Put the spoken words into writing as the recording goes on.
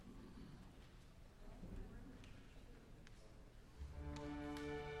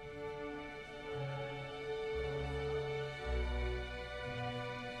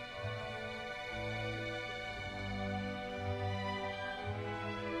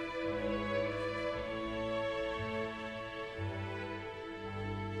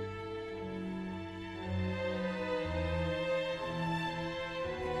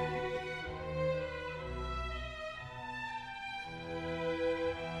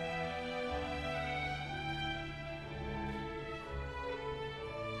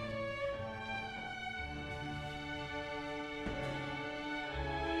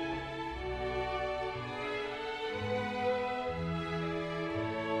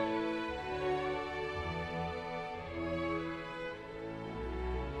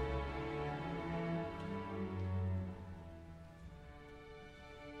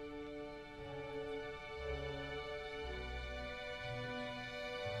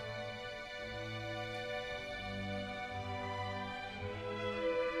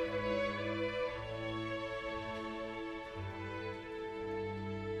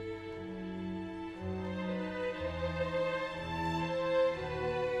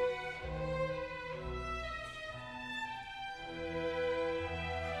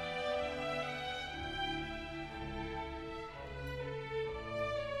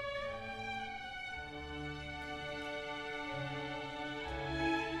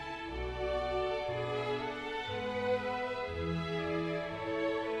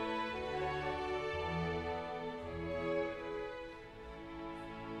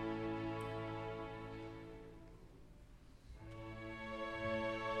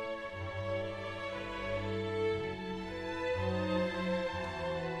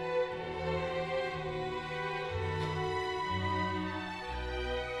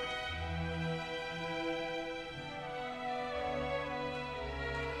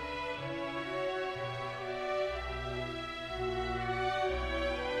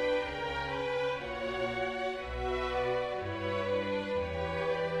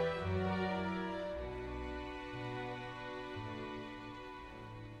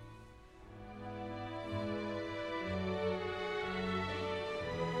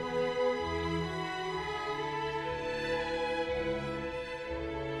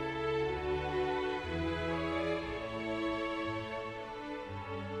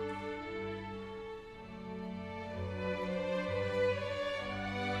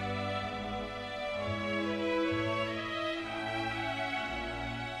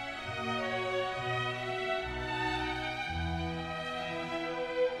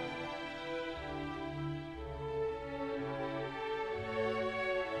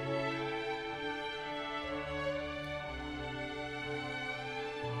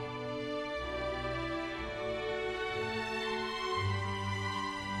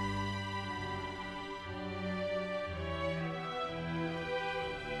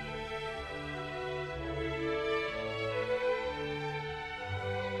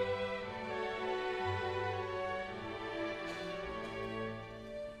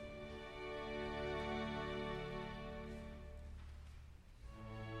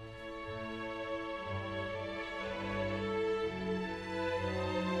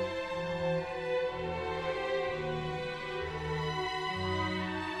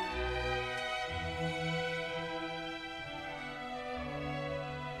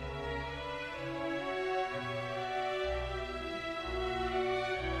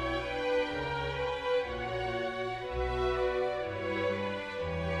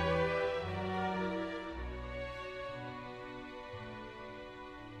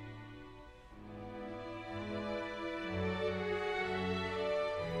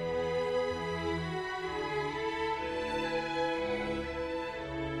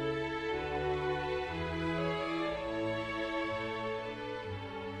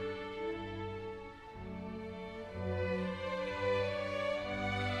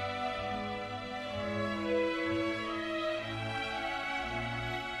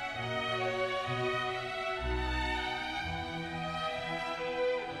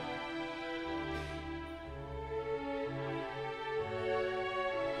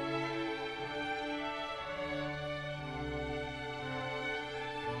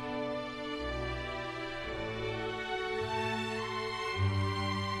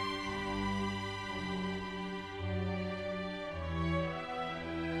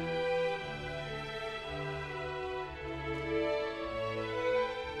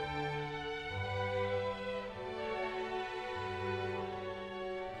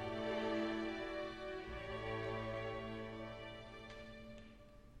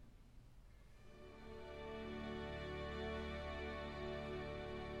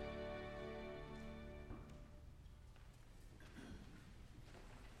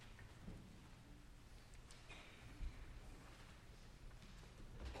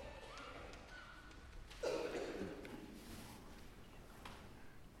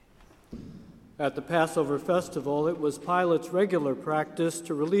At the Passover festival, it was Pilate's regular practice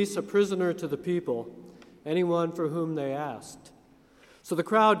to release a prisoner to the people, anyone for whom they asked. So the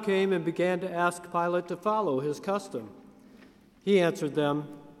crowd came and began to ask Pilate to follow his custom. He answered them,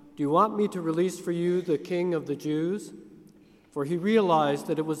 "Do you want me to release for you the King of the Jews?" For he realized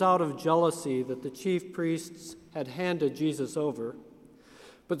that it was out of jealousy that the chief priests had handed Jesus over.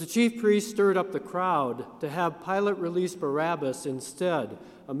 But the chief priests stirred up the crowd to have Pilate release Barabbas instead,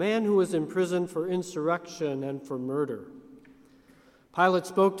 a man who was in prison for insurrection and for murder. Pilate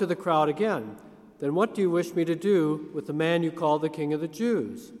spoke to the crowd again. "Then what do you wish me to do with the man you call the King of the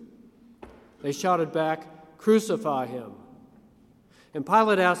Jews?" They shouted back, "Crucify him." And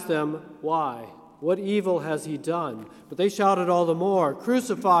Pilate asked them, "Why? What evil has he done?" But they shouted all the more,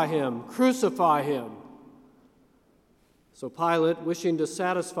 "Crucify him! Crucify him!" So Pilate, wishing to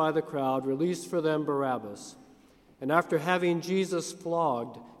satisfy the crowd, released for them Barabbas. And after having Jesus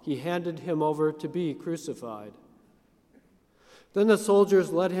flogged, he handed him over to be crucified. Then the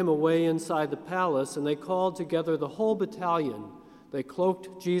soldiers led him away inside the palace, and they called together the whole battalion. They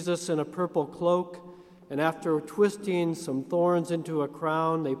cloaked Jesus in a purple cloak, and after twisting some thorns into a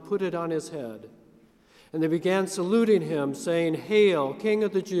crown, they put it on his head. And they began saluting him, saying, "Hail, King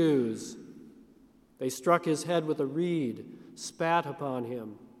of the Jews!" They struck his head with a reed, spat upon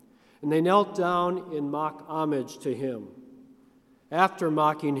him, and they knelt down in mock homage to him. After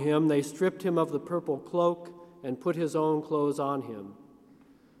mocking him, they stripped him of the purple cloak and put his own clothes on him.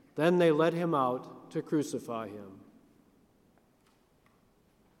 Then they led him out to crucify him.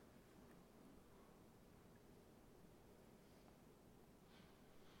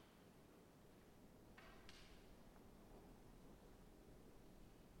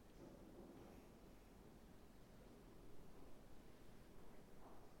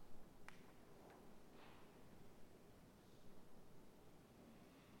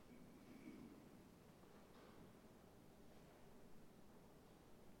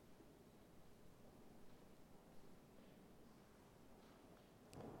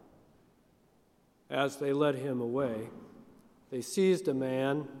 As they led him away, they seized a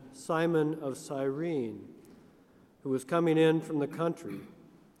man, Simon of Cyrene, who was coming in from the country.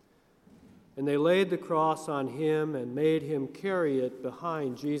 And they laid the cross on him and made him carry it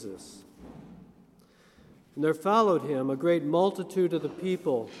behind Jesus. And there followed him a great multitude of the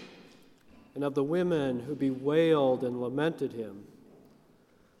people and of the women who bewailed and lamented him.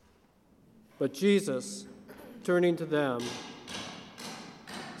 But Jesus, turning to them,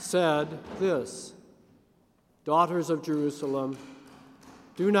 said this, "Daughters of Jerusalem,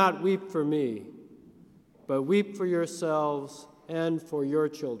 do not weep for me, but weep for yourselves and for your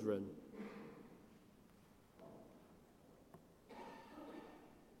children.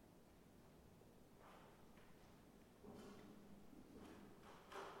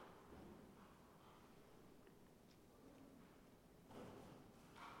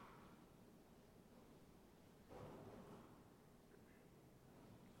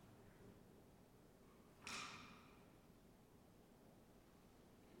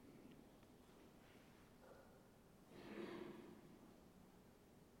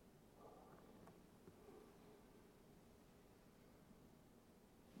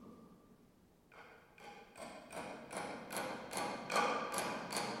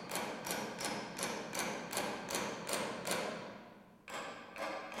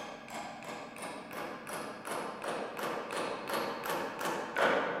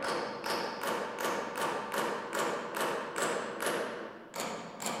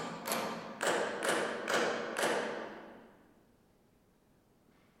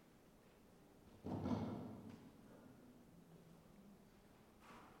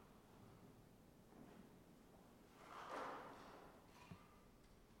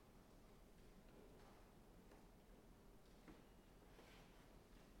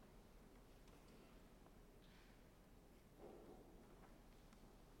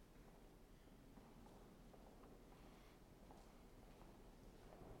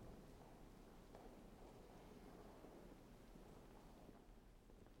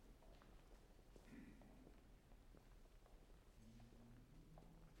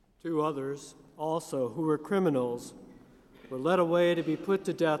 Two others, also, who were criminals, were led away to be put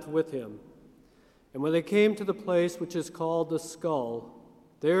to death with him. And when they came to the place which is called the Skull,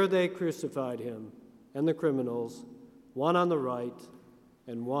 there they crucified him and the criminals, one on the right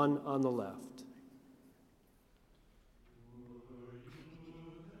and one on the left.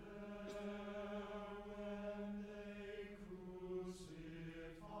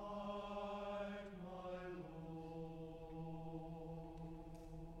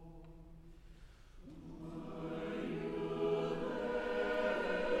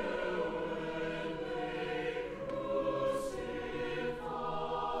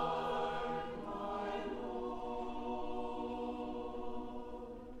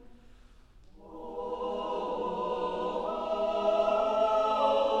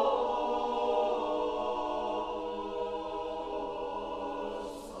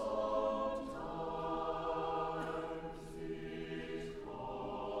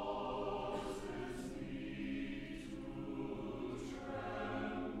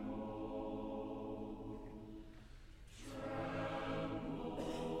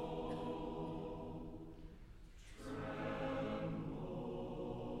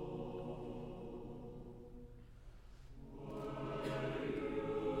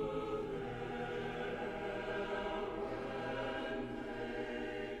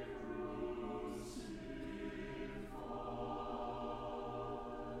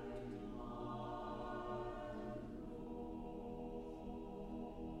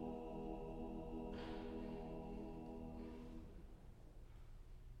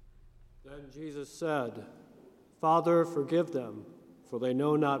 And Jesus said, "Father, forgive them, for they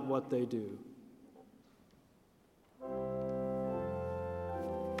know not what they do."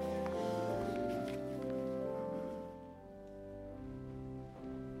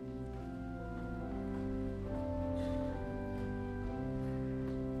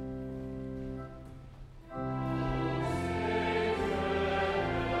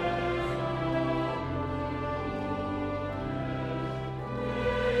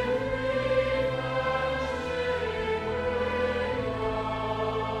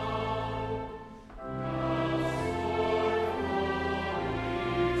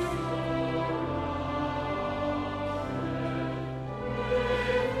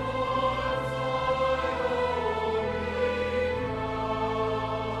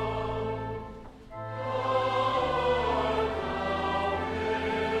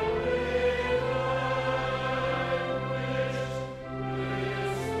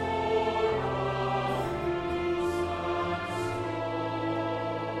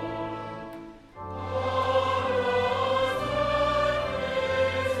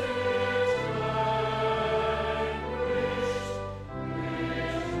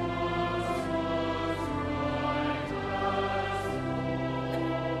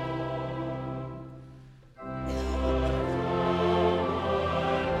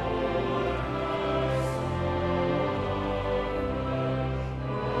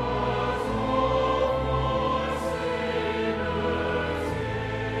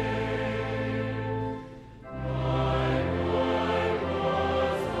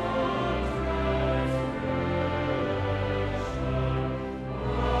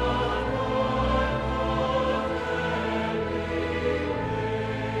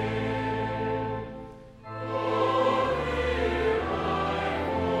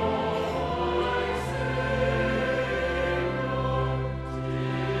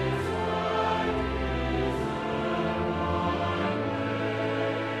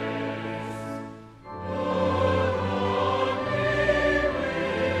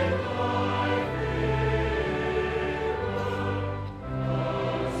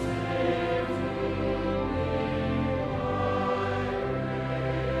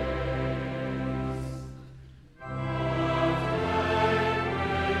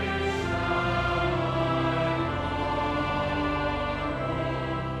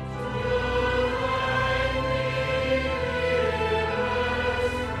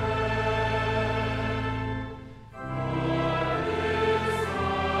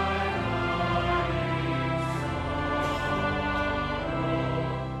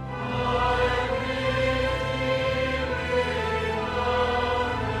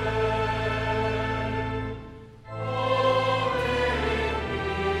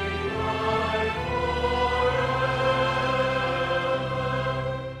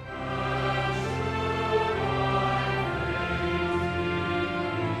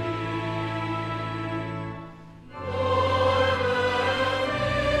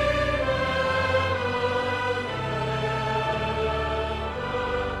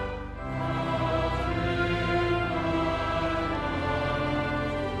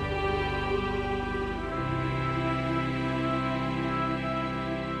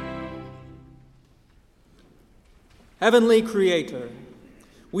 Heavenly Creator,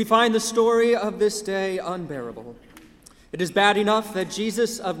 we find the story of this day unbearable. It is bad enough that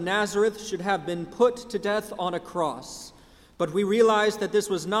Jesus of Nazareth should have been put to death on a cross, but we realize that this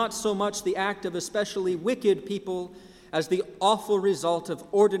was not so much the act of especially wicked people as the awful result of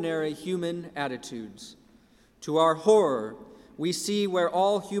ordinary human attitudes. To our horror, we see where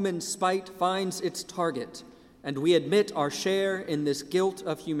all human spite finds its target, and we admit our share in this guilt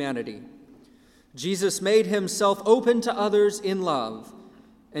of humanity. Jesus made himself open to others in love,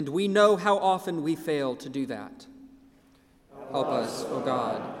 and we know how often we fail to do that. Help us, O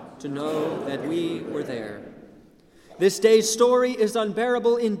God, to know that we were there. This day's story is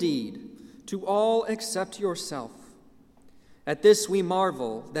unbearable indeed, to all except yourself. At this we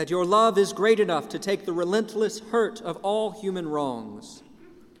marvel that your love is great enough to take the relentless hurt of all human wrongs.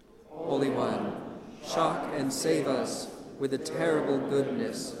 Holy One, shock and save us with the terrible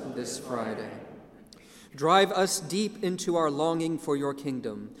goodness of this Friday. Drive us deep into our longing for your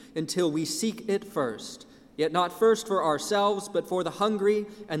kingdom until we seek it first, yet not first for ourselves, but for the hungry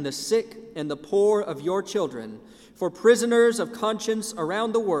and the sick and the poor of your children, for prisoners of conscience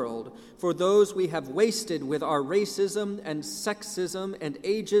around the world, for those we have wasted with our racism and sexism and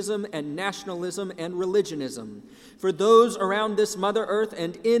ageism and nationalism and religionism, for those around this Mother Earth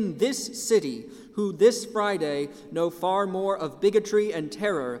and in this city who this Friday know far more of bigotry and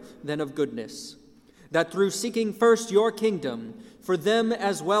terror than of goodness. that through seeking first your kingdom, for them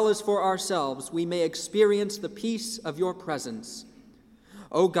as well as for ourselves, we may experience the peace of your presence.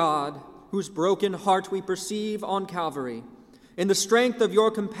 O God, whose broken heart we perceive on Calvary, in the strength of your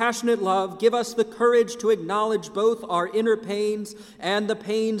compassionate love, give us the courage to acknowledge both our inner pains and the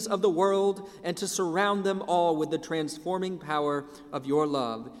pains of the world, and to surround them all with the transforming power of your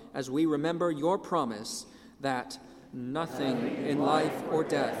love, as we remember your promise that nothing in life or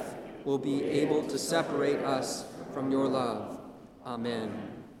death will be able to separate us from your love. Amen.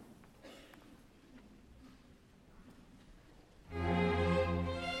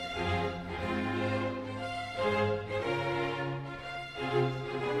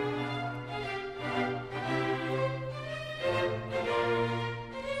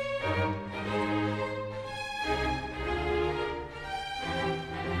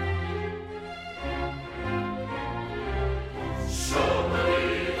 Show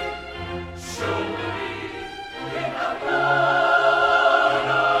me in the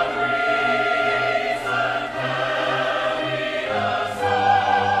blood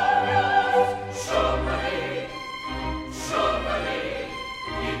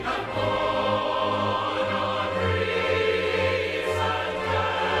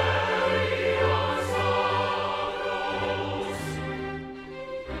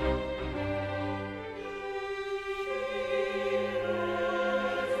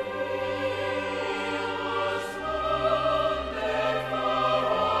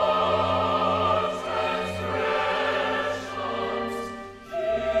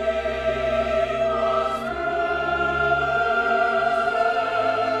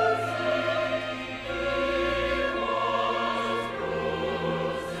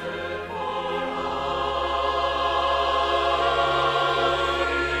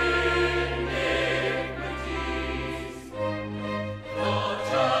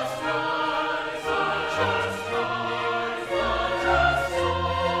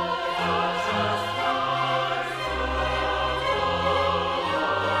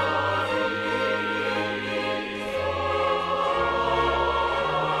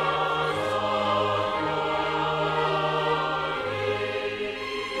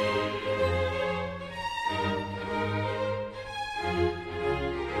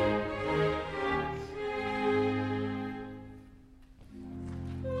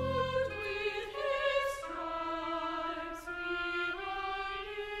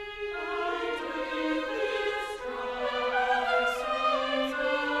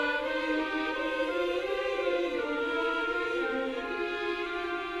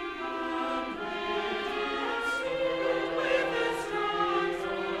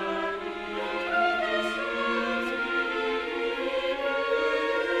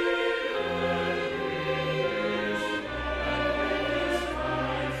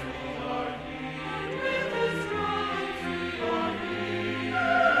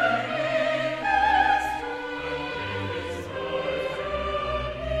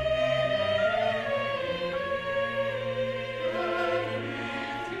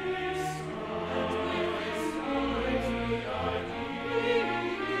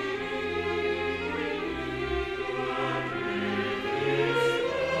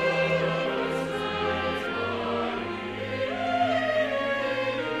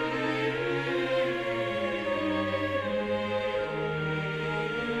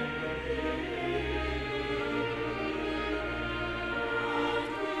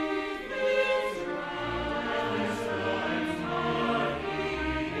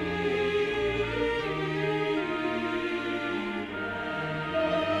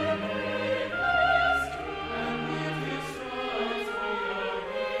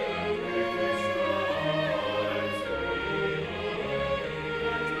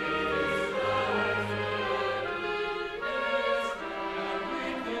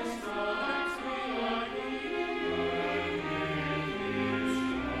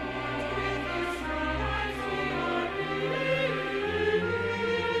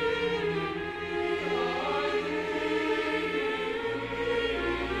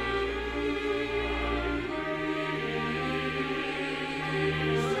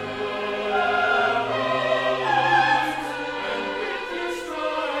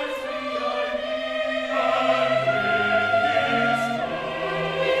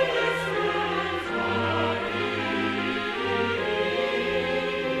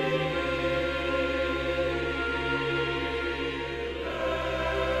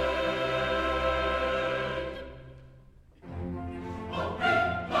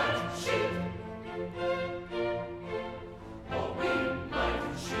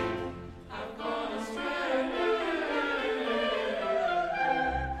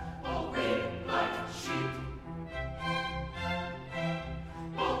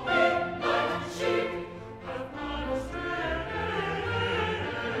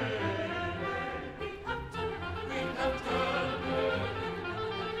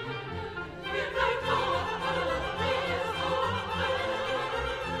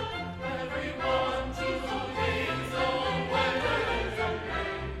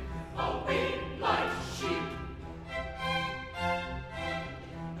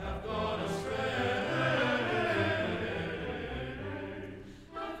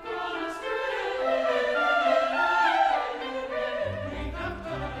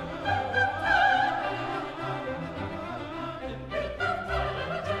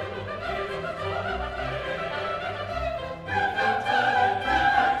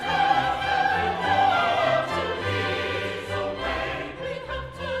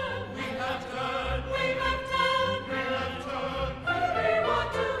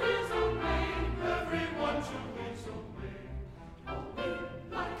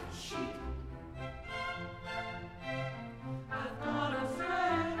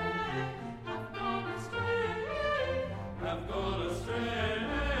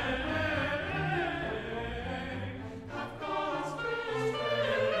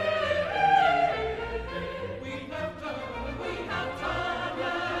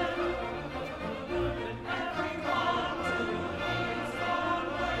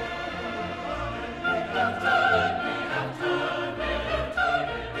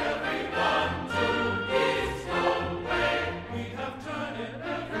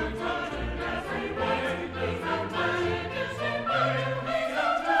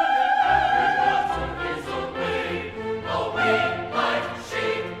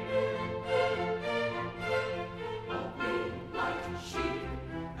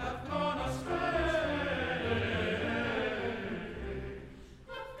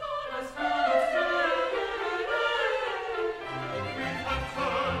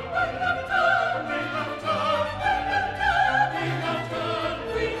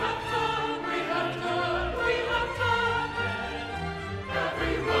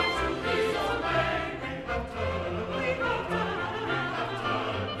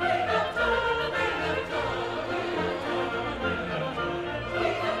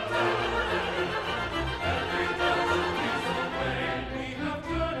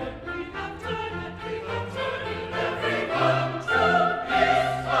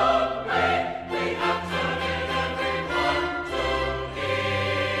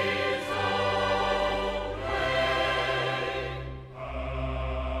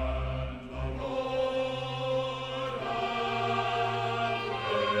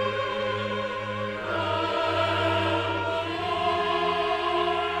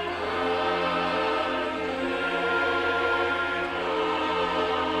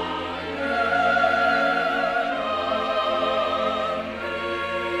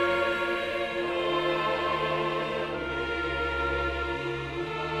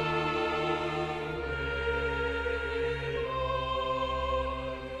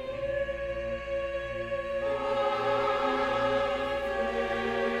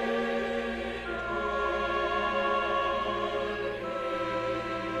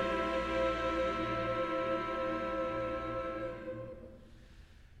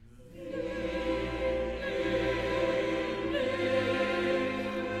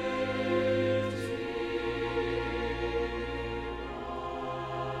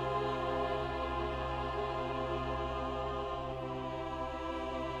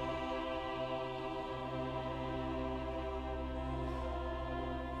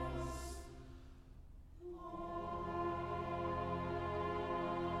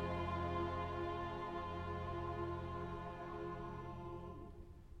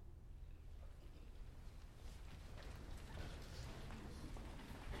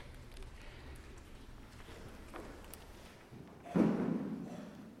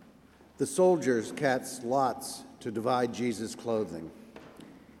The soldiers cast lots to divide Jesus' clothing,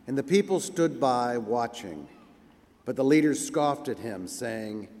 and the people stood by watching. But the leaders scoffed at him,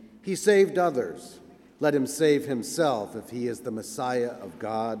 saying, "He saved others. Let him save himself if he is the Messiah of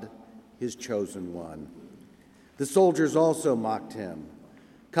God, his chosen one." The soldiers also mocked him,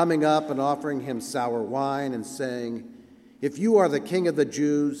 coming up and offering him sour wine and saying, "If you are the king of the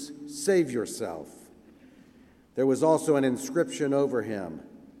Jews, save yourself." There was also an inscription over him,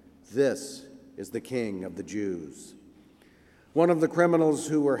 "This is the King of the Jews." One of the criminals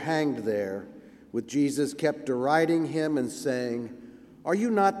who were hanged there with Jesus kept deriding him and saying, "Are you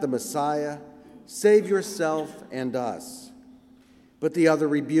not the Messiah? Save yourself and us." But the other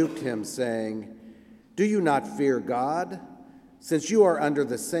rebuked him, saying, "Do you not fear God, since you are under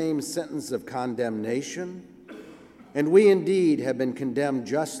the same sentence of condemnation? And we indeed have been condemned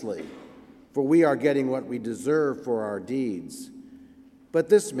justly, for we are getting what we deserve for our deeds. But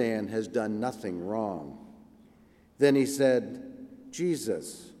this man has done nothing wrong." Then he said,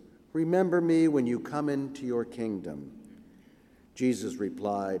 "Jesus, remember me when you come into your kingdom." Jesus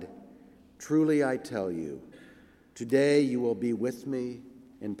replied, "Truly I tell you, today you will be with me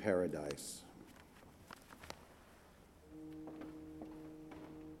in paradise."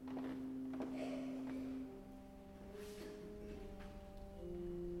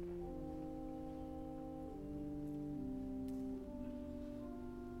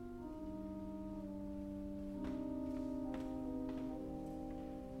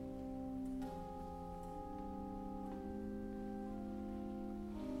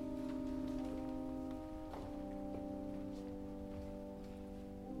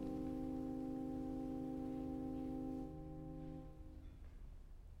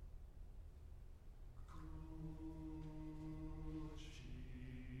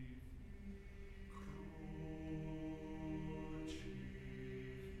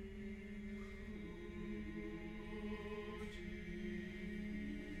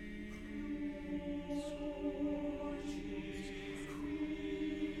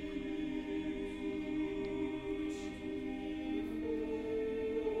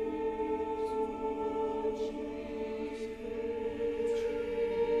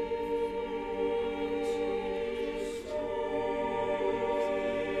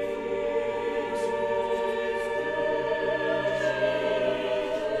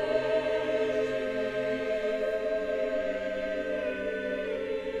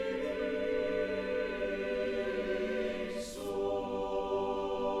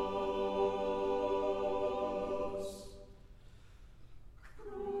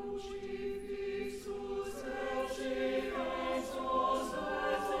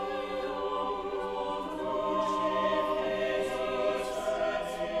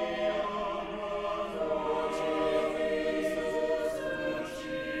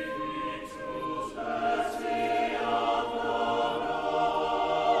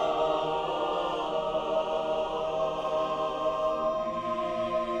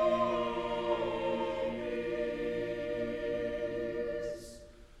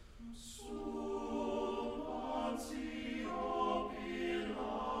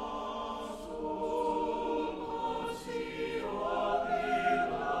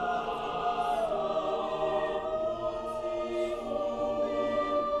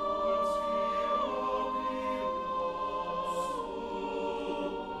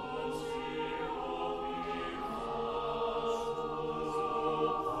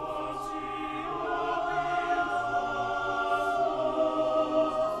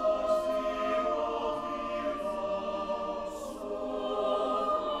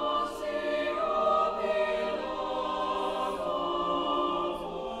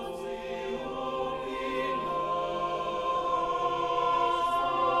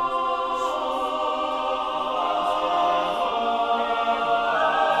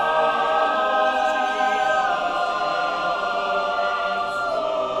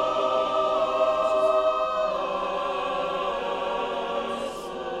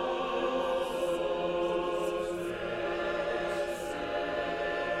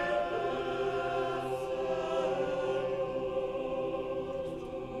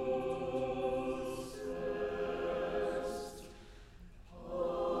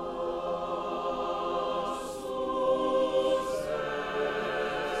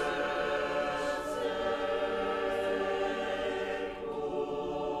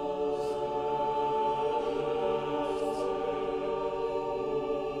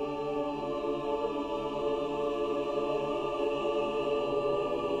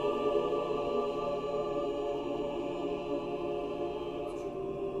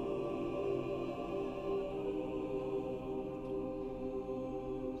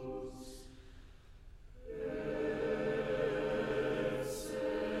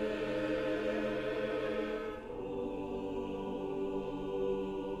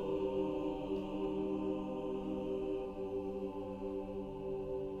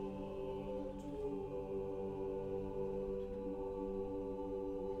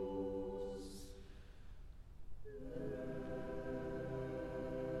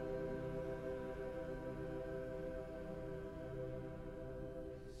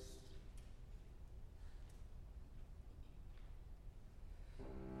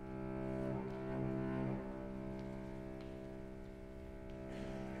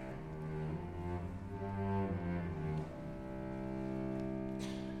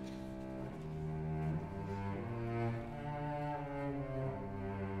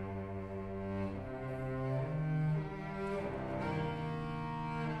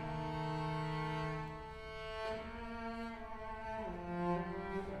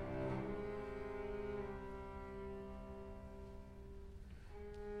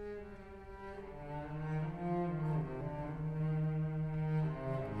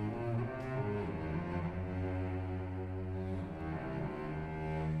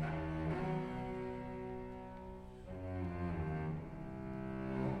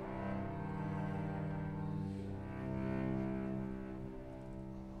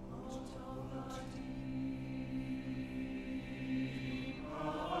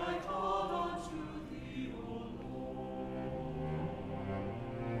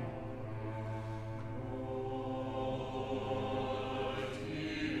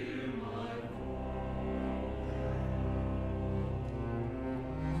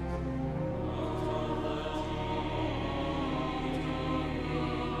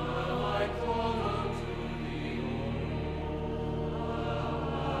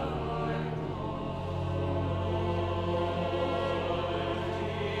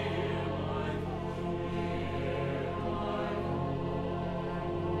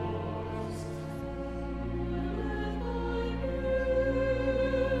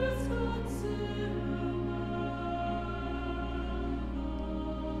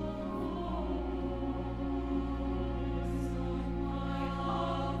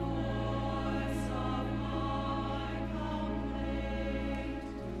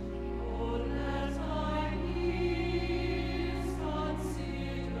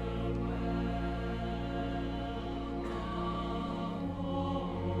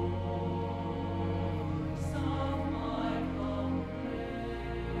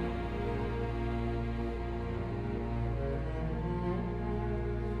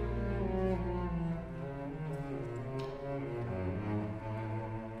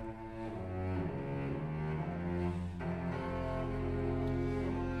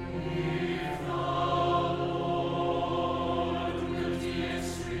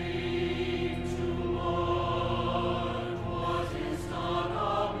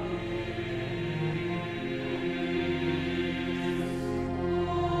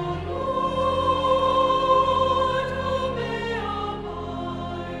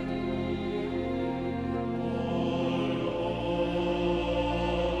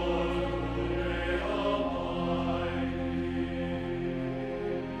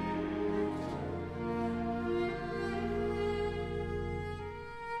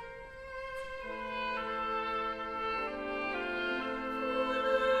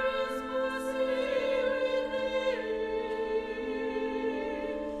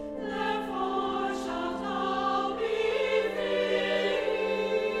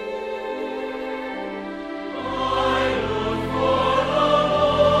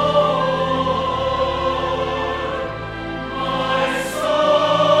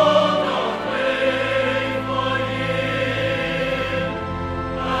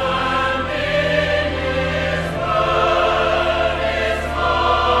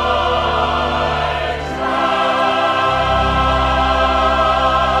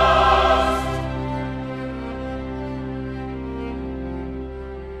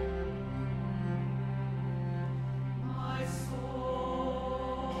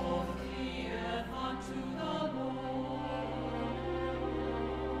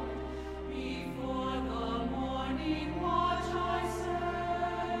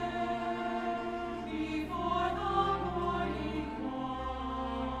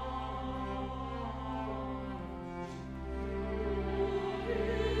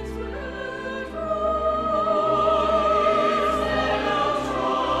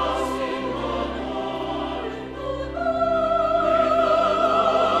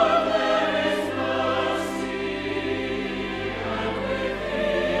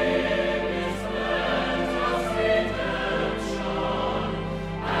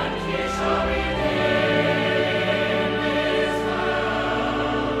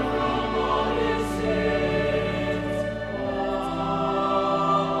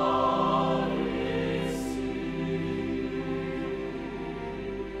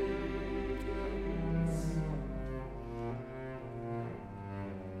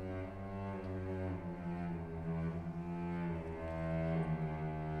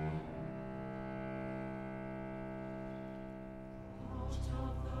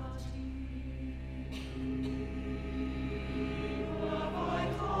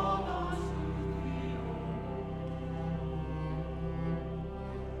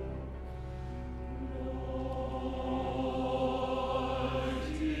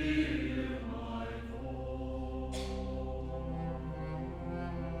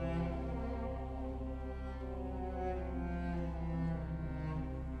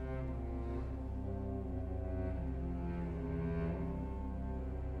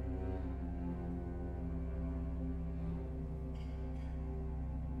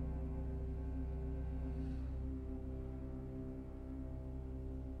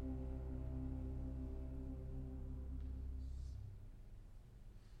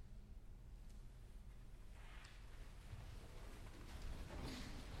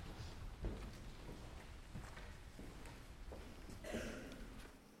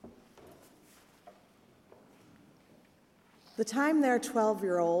 The time their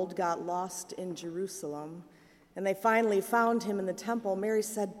 12-year-old got lost in Jerusalem, and they finally found him in the temple, Mary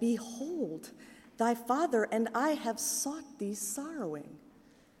said, "Behold, thy father and I have sought thee sorrowing."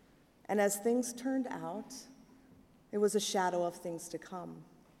 And as things turned out, it was a shadow of things to come.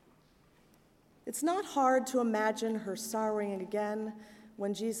 It's not hard to imagine her sorrowing again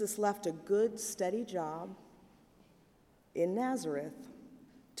when Jesus left a good, steady job in Nazareth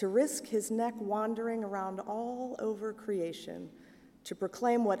to risk his neck wandering around all over creation to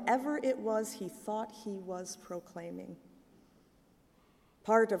proclaim whatever it was he thought he was proclaiming.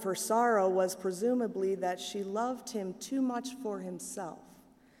 Part of her sorrow was presumably that she loved him too much for himself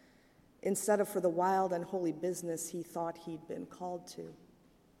instead of for the wild and holy business he thought he'd been called to.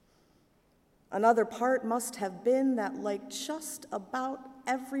 Another part must have been that, like just about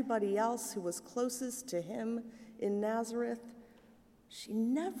everybody else who was closest to him in Nazareth, she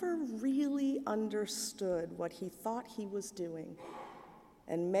never really understood what he thought he was doing,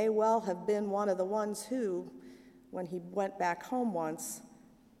 and may well have been one of the ones who, when he went back home once,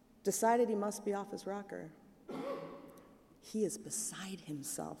 decided he must be off his rocker. "He is beside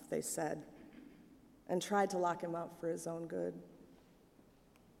himself," they said, and tried to lock him up for his own good.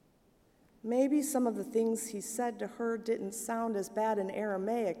 Maybe some of the things he said to her didn't sound as bad in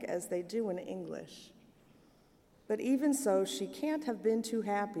Aramaic as they do in English. But even so, she can't have been too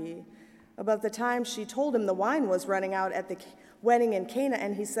happy about the time she told him the wine was running out at the wedding in Cana,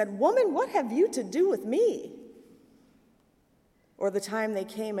 and he said, "Woman, what have you to do with me?" Or the time they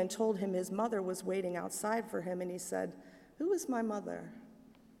came and told him his mother was waiting outside for him, and he said, "Who is my mother?"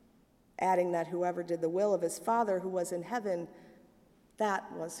 Adding that whoever did the will of his Father who was in heaven,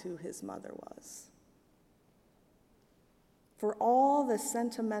 that was who his mother was. For all the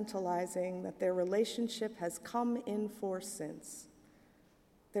sentimentalizing that their relationship has come in for since,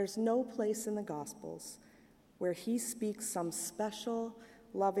 there's no place in the Gospels where he speaks some special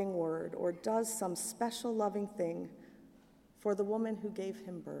loving word or does some special loving thing for the woman who gave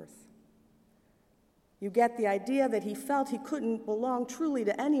him birth. You get the idea that he felt he couldn't belong truly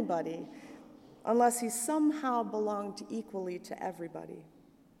to anybody unless he somehow belonged equally to everybody.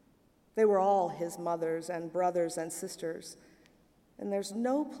 They were all his mothers and brothers and sisters, and there's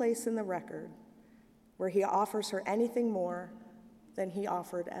no place in the record where he offers her anything more than he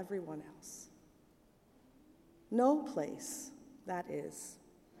offered everyone else. No place, that is,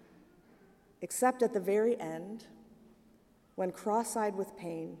 except at the very end, when cross-eyed with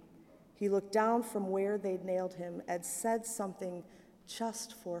pain, he looked down from where they'd nailed him and said something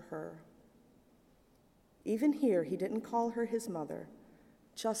just for her. Even here, he didn't call her his mother,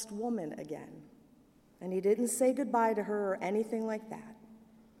 just woman again. And he didn't say goodbye to her or anything like that.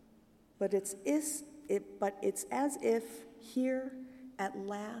 But it's as if here, at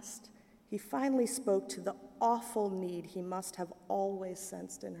last, he finally spoke to the awful need he must have always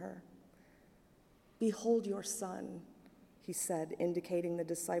sensed in her. "Behold your son," he said, indicating the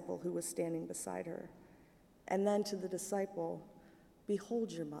disciple who was standing beside her. And then to the disciple,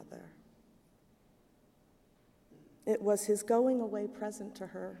 "Behold your mother." It was his going away present to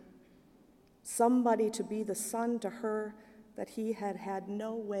her, somebody to be the son to her that he had had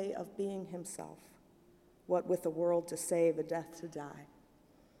no way of being himself, what with the world to save, a death to die.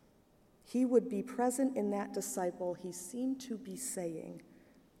 He would be present in that disciple he seemed to be saying,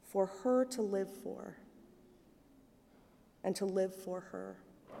 for her to live for, and to live for her.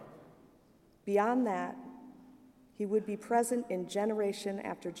 Beyond that, he would be present in generation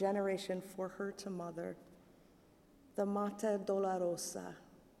after generation for her to mother, the Mater Dolorosa,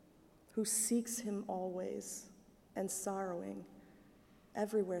 who seeks him always and sorrowing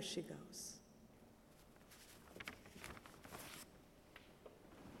everywhere she goes.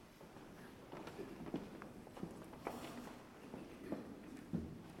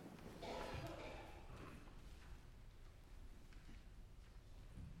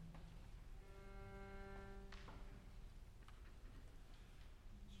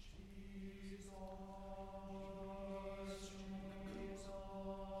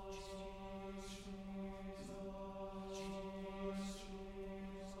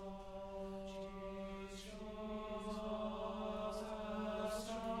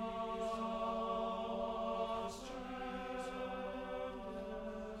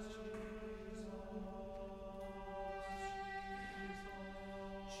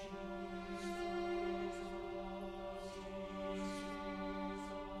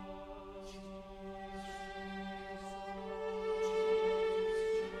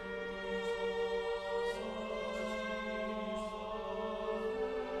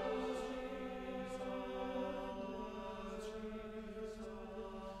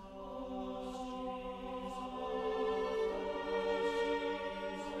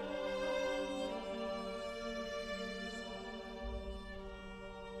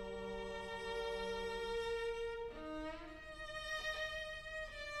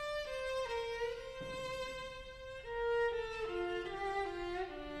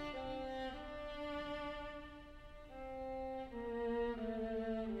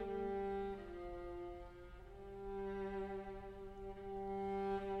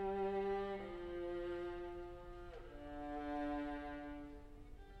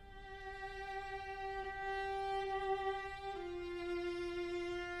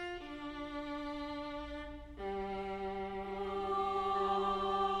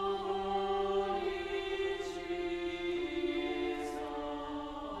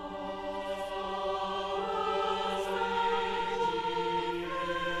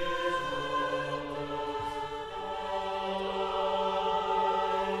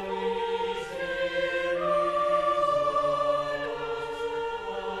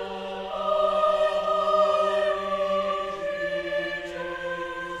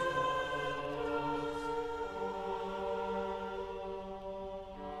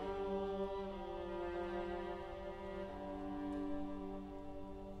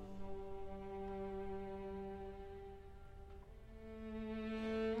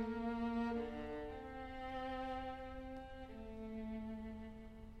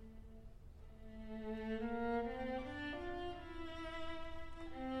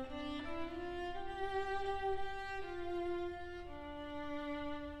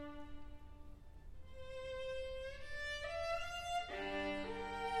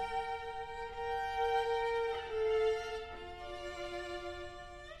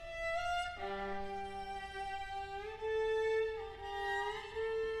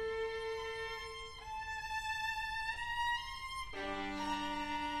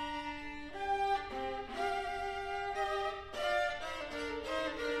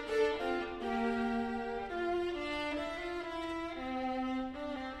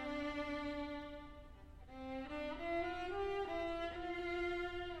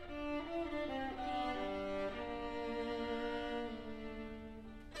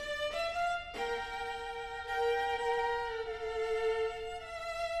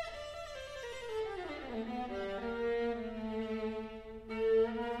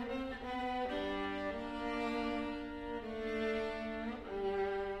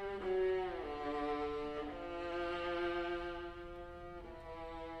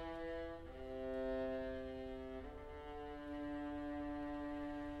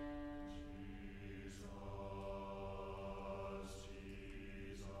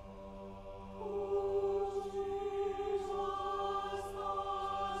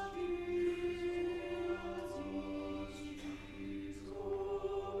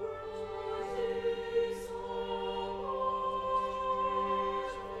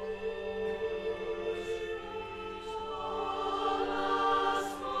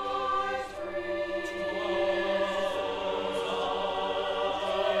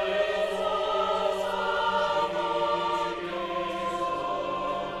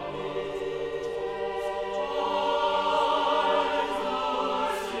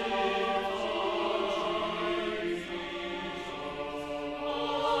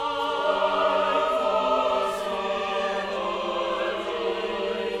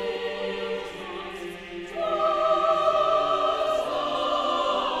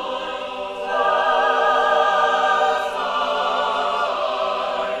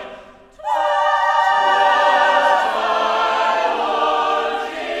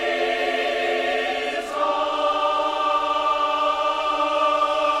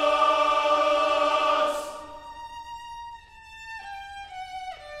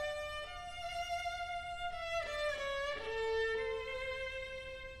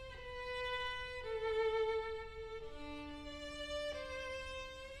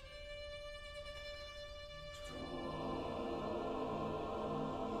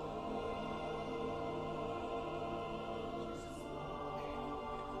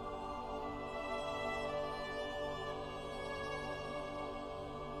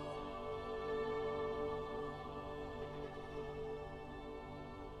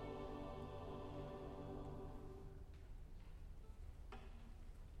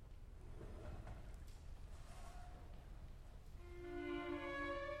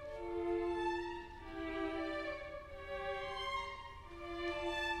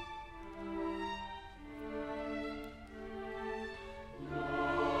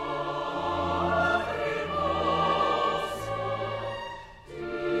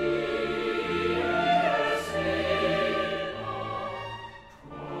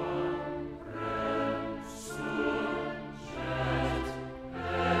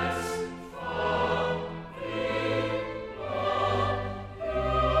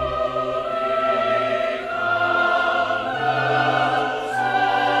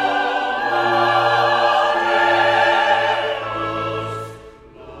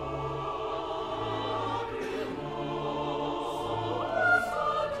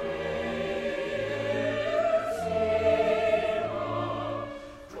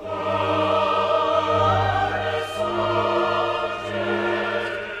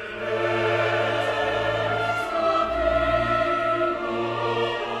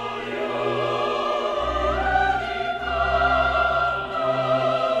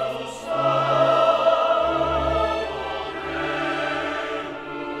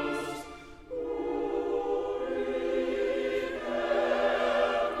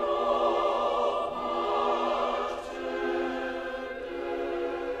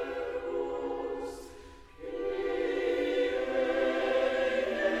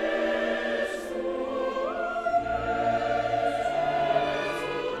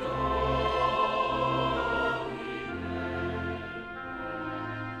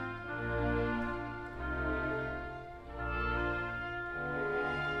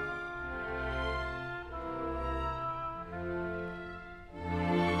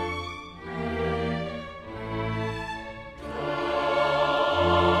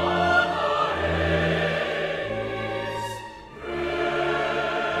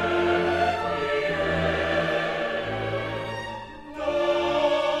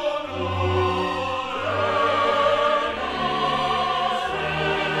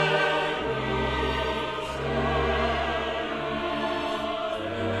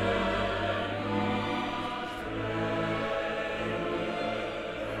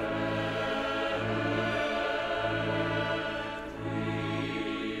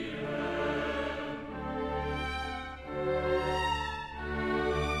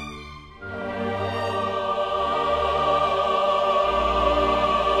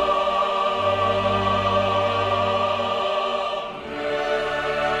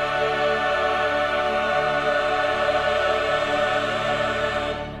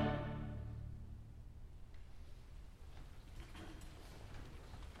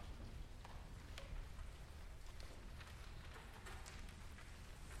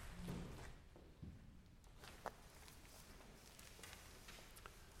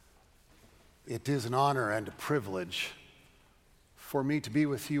 It is an honor and a privilege for me to be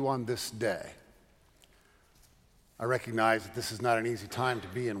with you on this day. I recognize that this is not an easy time to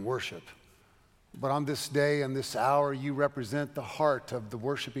be in worship, but on this day and this hour, you represent the heart of the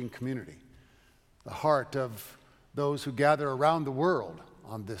worshiping community, the heart of those who gather around the world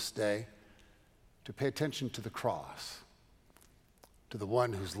on this day to pay attention to the cross, to the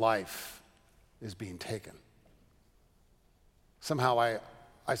one whose life is being taken. Somehow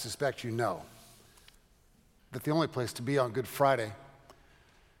I suspect you know that the only place to be on Good Friday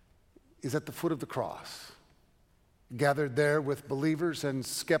is at the foot of the cross, gathered there with believers and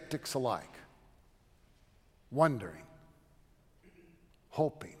skeptics alike, wondering,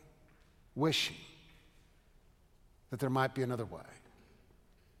 hoping, wishing that there might be another way.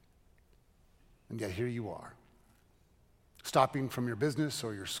 And yet here you are, stopping from your business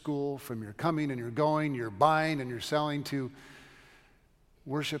or your school, from your coming and your going, your buying and your selling, to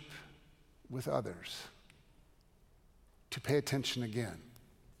worship with others, to pay attention again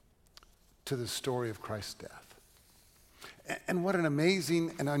to the story of Christ's death. And what an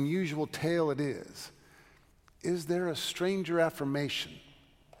amazing and unusual tale it is. Is there a stranger affirmation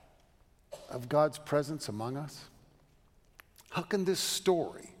of God's presence among us? How can this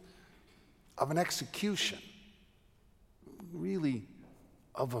story of an execution, really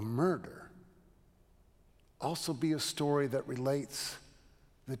of a murder, also be a story that relates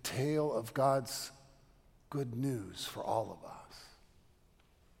the tale of God's good news for all of us?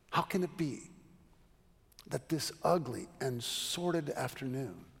 How can it be that this ugly and sordid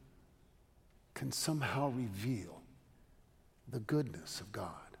afternoon can somehow reveal the goodness of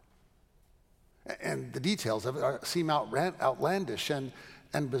God? And the details of it seem outlandish and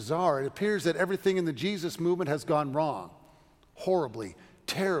bizarre. It appears that everything in the Jesus movement has gone wrong, horribly,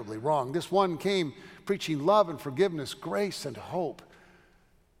 terribly wrong. This one came preaching love and forgiveness, grace and hope.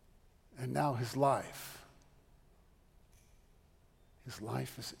 And now his life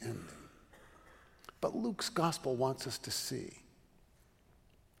is ending. But Luke's gospel wants us to see.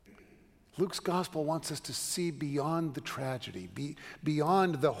 Luke's gospel wants us to see beyond the tragedy,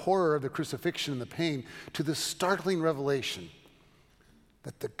 beyond the horror of the crucifixion and the pain, to the startling revelation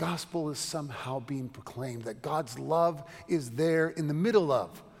that the gospel is somehow being proclaimed, that God's love is there in the middle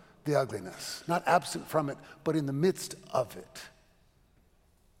of the ugliness, not absent from it, but in the midst of it,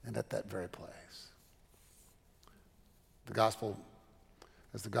 and at that very place.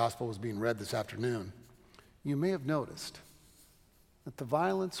 As the gospel was being read this afternoon, you may have noticed that the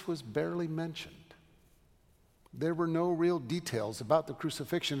violence was barely mentioned. There were no real details about the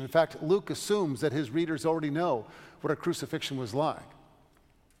crucifixion. In fact, Luke assumes that his readers already know what a crucifixion was like.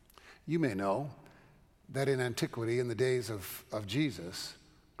 You may know that in antiquity, in the days of Jesus,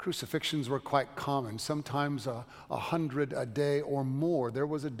 crucifixions were quite common, sometimes 100 a day or more. There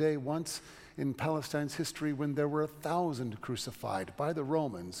was a day once in Palestine's history when there were 1,000 crucified by the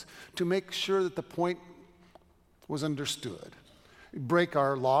Romans to make sure that the point was understood. Break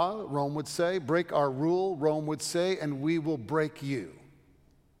our law, Rome would say. Break our rule, Rome would say, and we will break you.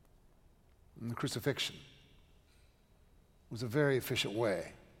 And the crucifixion was a very efficient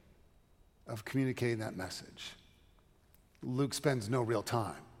way of communicating that message. Luke spends no real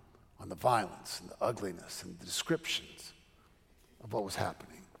time on the violence and the ugliness and the descriptions of what was happening.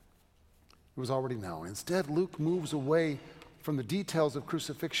 It was already known. Instead, Luke moves away from the details of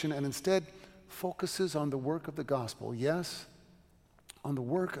crucifixion and instead focuses on the work of the gospel. Yes, on the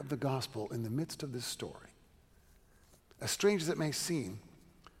work of the gospel in the midst of this story. As strange as it may seem,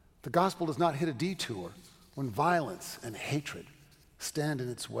 the gospel does not hit a detour when violence and hatred stand in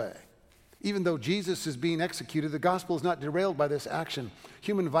its way. Even though Jesus is being executed, the gospel is not derailed by this action.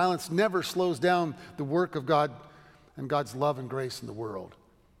 Human violence never slows down the work of God and God's love and grace in the world.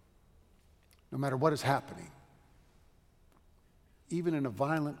 No matter what is happening, even in a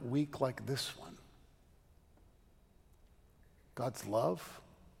violent week like this one, God's love,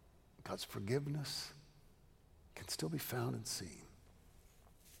 God's forgiveness can still be found and seen.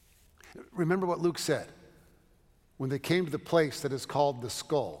 Remember what Luke said. When they came to the place that is called the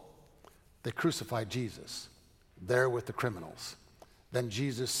skull, they crucified Jesus there with the criminals. Then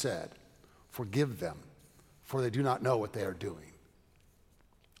Jesus said, "Forgive them, for they do not know what they are doing."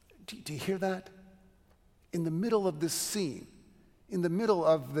 Do you hear that? In the middle of this scene, in the middle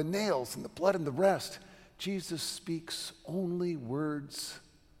of the nails and the blood and the rest, Jesus speaks only words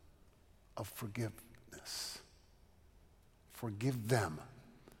of forgiveness. Forgive them,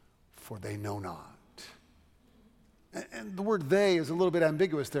 for they know not. And the word "they" is a little bit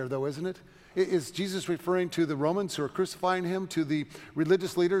ambiguous there, though, isn't it? Is Jesus referring to the Romans who are crucifying him, to the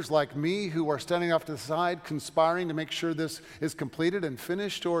religious leaders like me who are standing off to the side conspiring to make sure this is completed and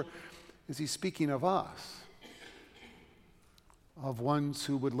finished? Or is he speaking of us, of ones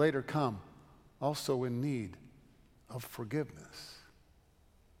who would later come also in need of forgiveness?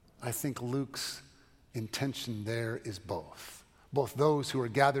 I think Luke's intention there is both those who are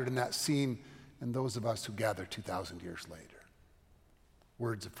gathered in that scene and those of us who gather 2,000 years later.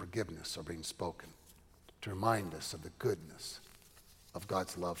 Words of forgiveness are being spoken to remind us of the goodness of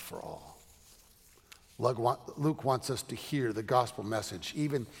God's love for all. Luke wants us to hear the gospel message,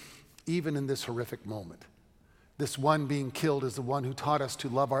 even in this horrific moment. This one being killed is the one who taught us to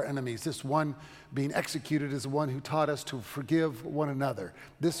love our enemies. This one being executed is the one who taught us to forgive one another.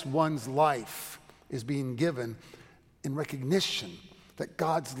 This one's life is being given in recognition that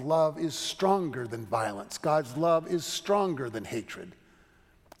God's love is stronger than violence. God's love is stronger than hatred.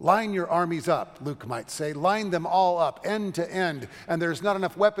 Line your armies up, Luke might say. Line them all up, end to end, and there's not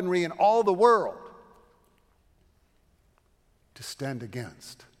enough weaponry in all the world to stand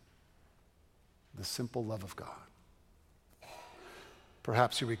against the simple love of God.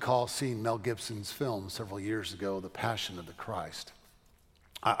 Perhaps you recall seeing Mel Gibson's film several years ago, The Passion of the Christ.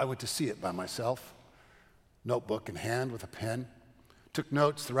 I went to see it by myself, notebook in hand with a pen. Took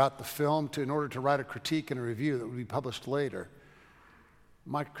notes throughout the film in order to write a critique and a review that would be published later.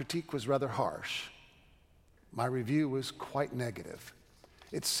 My critique was rather harsh. My review was quite negative.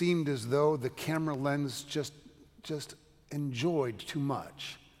 It seemed as though the camera lens just enjoyed too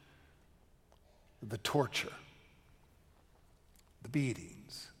much the torture, the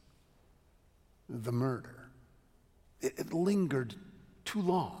beatings, the murder. It lingered too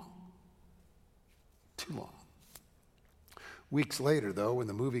long. Too long. Weeks later, though, when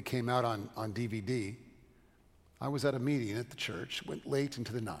the movie came out on DVD, I was at a meeting at the church, went late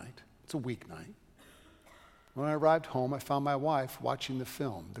into the night. It's a weeknight. When I arrived home, I found my wife watching the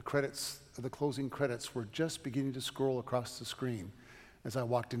film. The closing credits were just beginning to scroll across the screen as I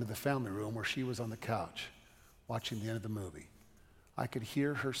walked into the family room where she was on the couch watching the end of the movie. I could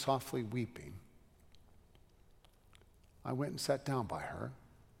hear her softly weeping. I went and sat down by her.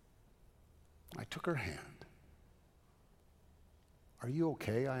 I took her hand. "Are you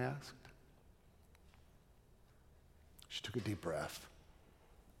okay?" I asked. She took a deep breath.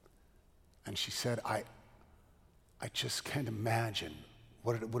 And she said, I just can't imagine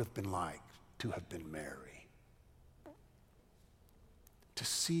what it would have been like to have been Mary. To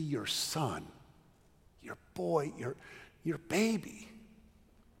see your son, your boy, your baby,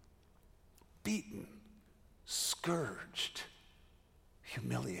 beaten, scourged,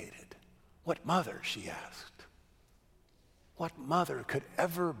 humiliated. What mother, she asked, what mother could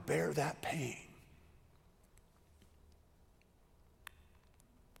ever bear that pain?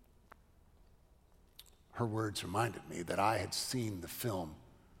 Her words reminded me that I had seen the film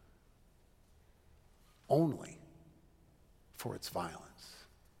only for its violence.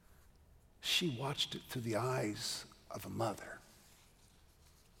 She watched it through the eyes of a mother,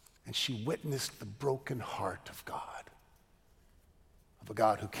 and she witnessed the broken heart of God, of a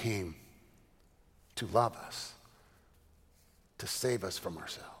God who came to love us, to save us from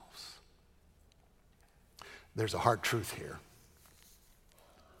ourselves. There's a hard truth here.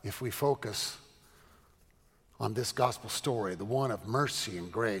 If we focus on this gospel story, the one of mercy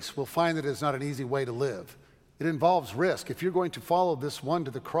and grace, we'll find that it's not an easy way to live. It involves risk. If you're going to follow this one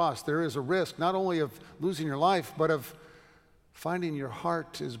to the cross, there is a risk not only of losing your life, but of finding your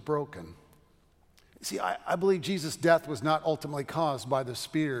heart is broken. See, I believe Jesus' death was not ultimately caused by the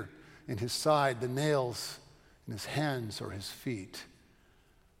spear in his side, the nails in his hands or his feet.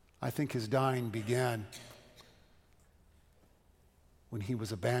 I think his dying began when he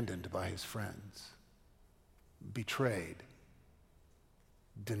was abandoned by his friends, betrayed,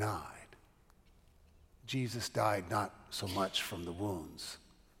 denied. Jesus died not so much from the wounds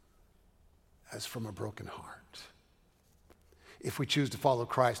as from a broken heart. If we choose to follow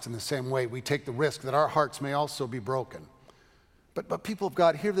Christ in the same way, we take the risk that our hearts may also be broken. But people of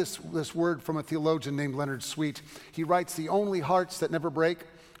God, hear this word from a theologian named Leonard Sweet. He writes, the only hearts that never break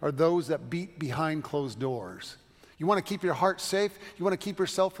are those that beat behind closed doors. You want to keep your heart safe? You want to keep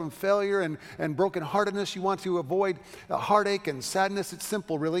yourself from failure and brokenheartedness? You want to avoid heartache and sadness? It's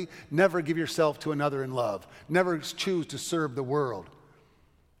simple, really. Never give yourself to another in love. Never choose to serve the world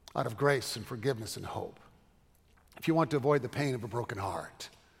out of grace and forgiveness and hope. If you want to avoid the pain of a broken heart,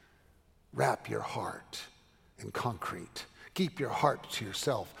 wrap your heart in concrete. Keep your heart to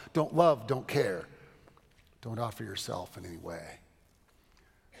yourself. Don't love, don't care. Don't offer yourself in any way.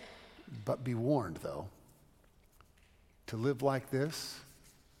 But be warned, though. To live like this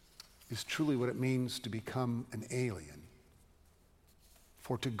is truly what it means to become an alien.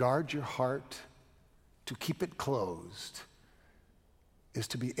 For to guard your heart, to keep it closed, is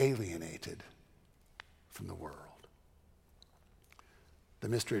to be alienated from the world. The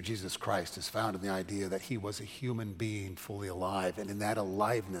mystery of Jesus Christ is found in the idea that he was a human being fully alive, and in that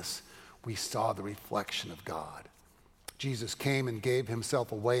aliveness, we saw the reflection of God. Jesus came and gave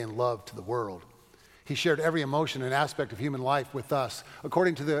himself away in love to the world. He shared every emotion and aspect of human life with us.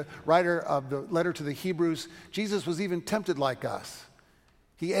 According to the writer of the letter to the Hebrews, Jesus was even tempted like us.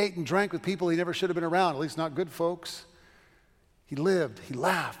 He ate and drank with people he never should have been around, at least not good folks. He lived, he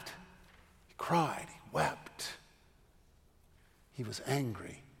laughed, he cried, he wept. He was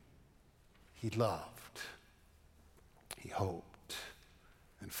angry, he loved, he hoped,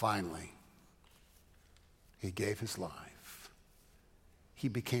 and finally, he gave his life. He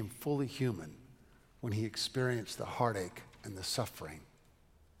became fully human when he experienced the heartache and the suffering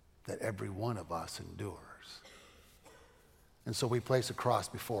that every one of us endures. And so we place a cross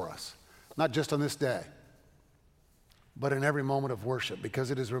before us, not just on this day, but in every moment of worship, because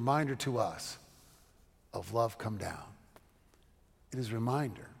it is a reminder to us of love come down. It is a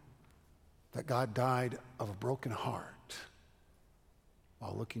reminder that God died of a broken heart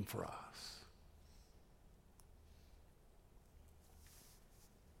while looking for us.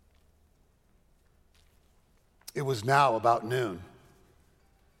 It was now about noon,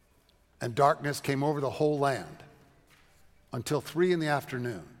 and darkness came over the whole land until 3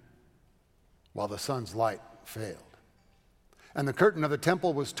 p.m, while the sun's light failed. And the curtain of the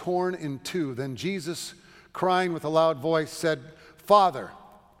temple was torn in two. Then Jesus, crying with a loud voice, said, "Father,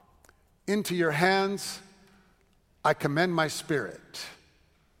 into your hands I commend my spirit."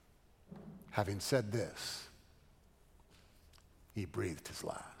 Having said this, he breathed his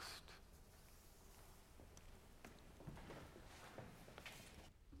last.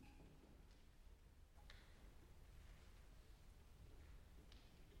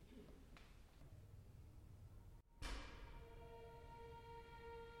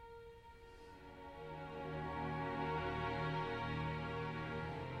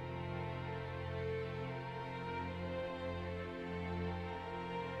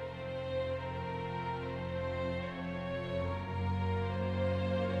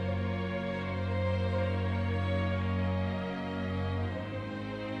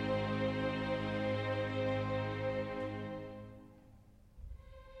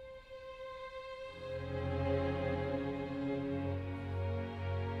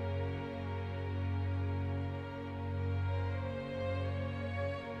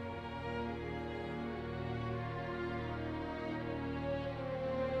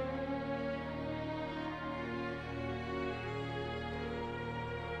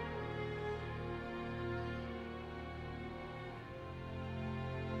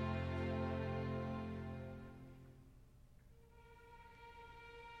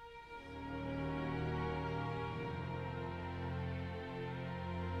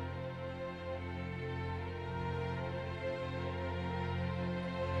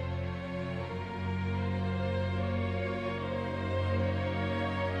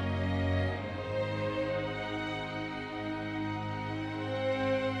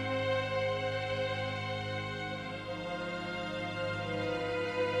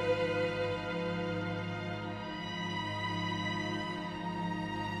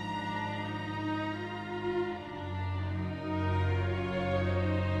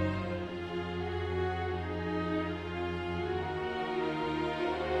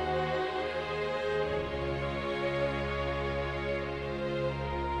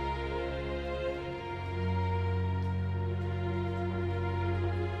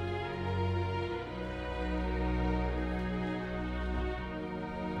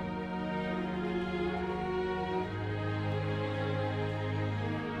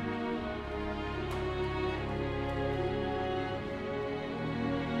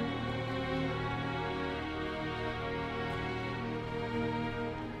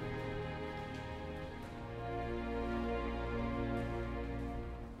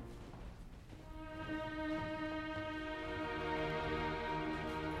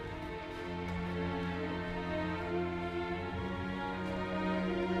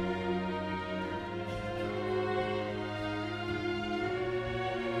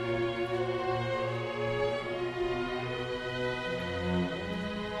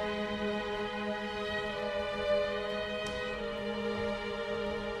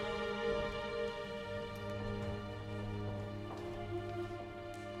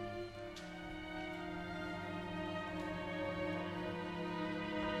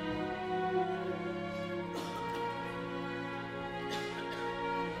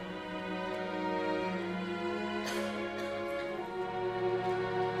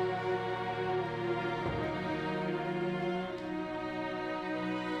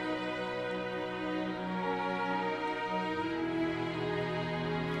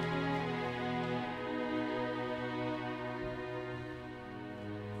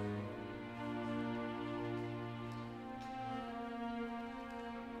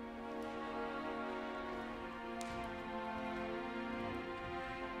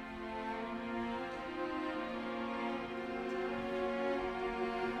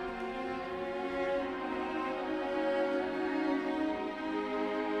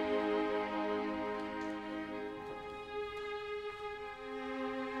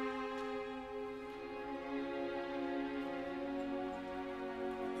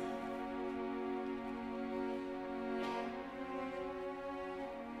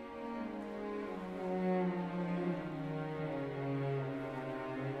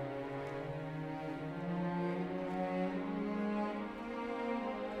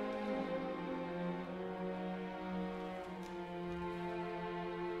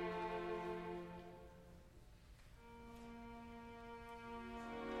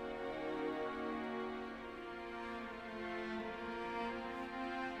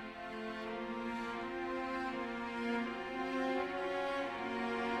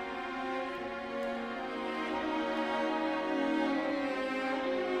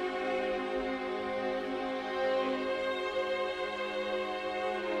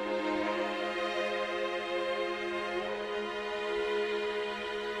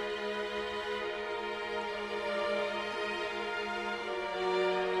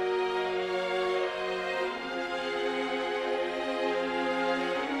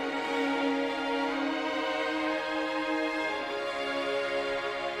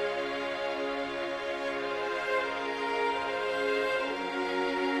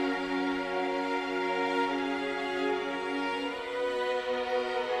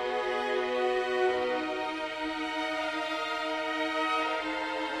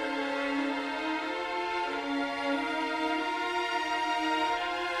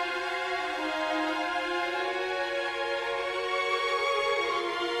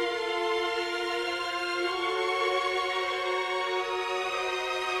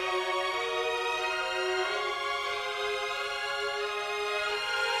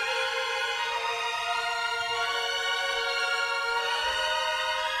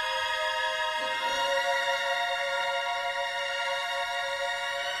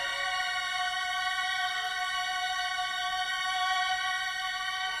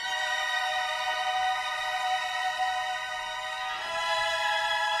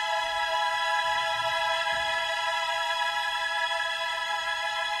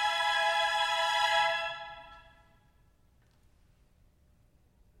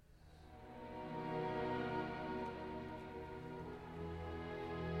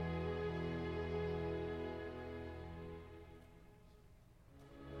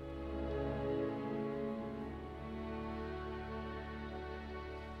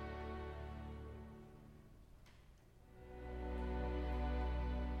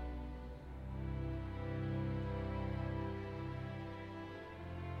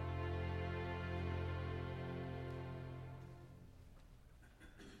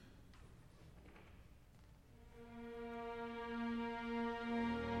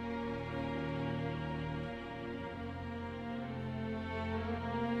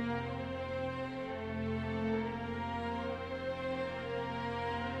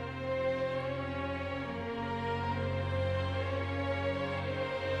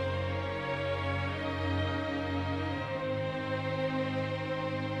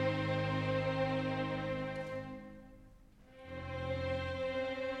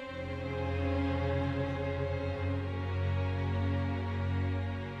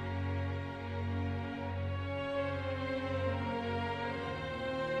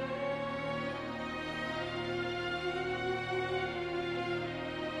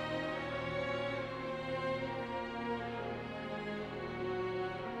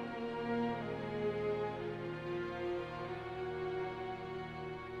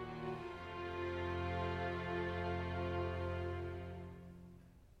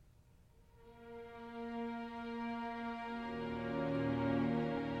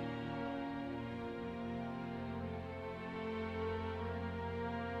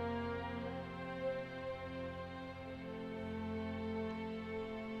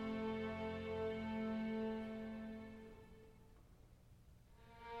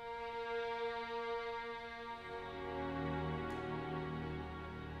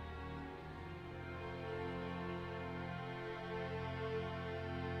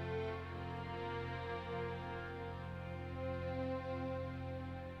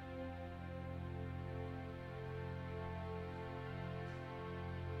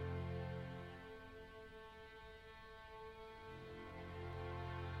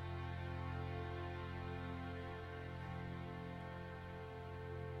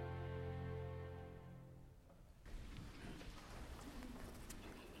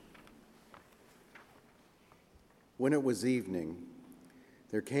 When it was evening,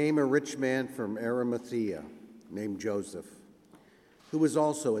 there came a rich man from Arimathea named Joseph, who was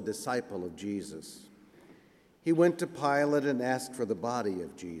also a disciple of Jesus. He went to Pilate and asked for the body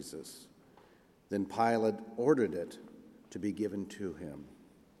of Jesus. Then Pilate ordered it to be given to him.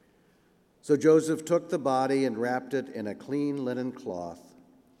 So Joseph took the body and wrapped it in a clean linen cloth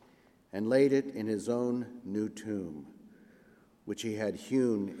and laid it in his own new tomb, which he had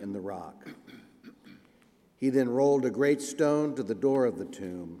hewn in the rock. He then rolled a great stone to the door of the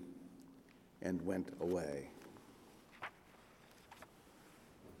tomb and went away.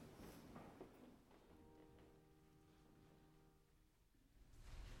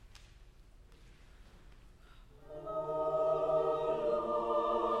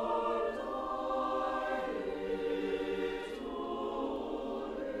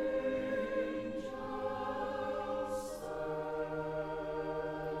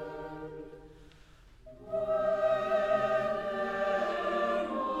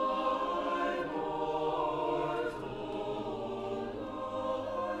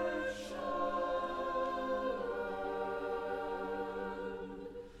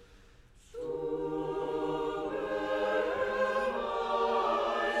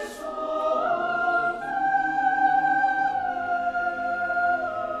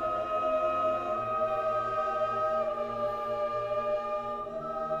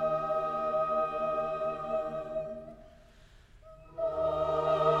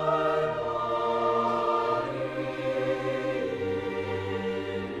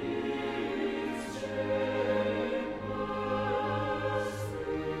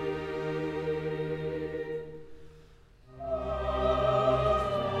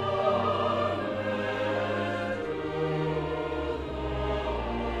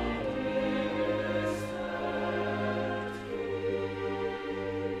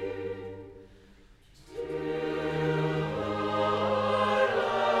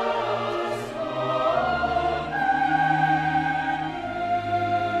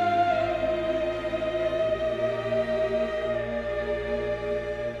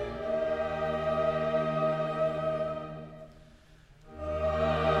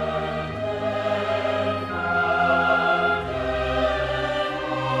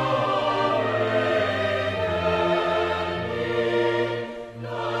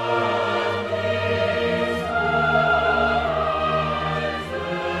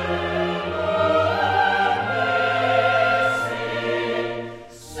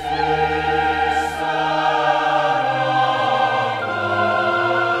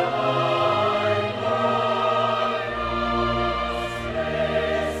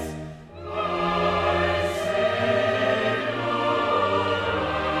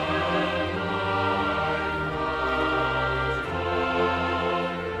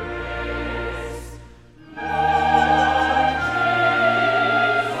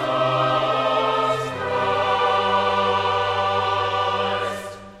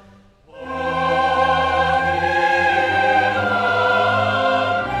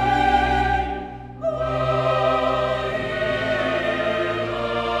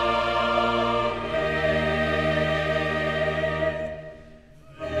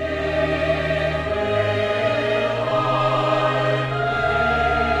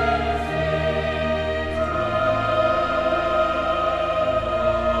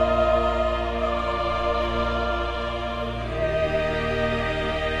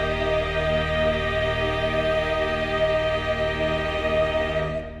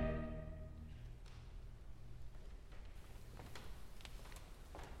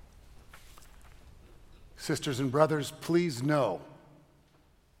 Sisters and brothers, please know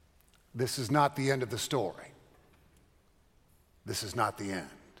this is not the end of the story. This is not the end.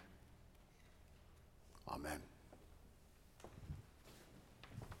 Amen.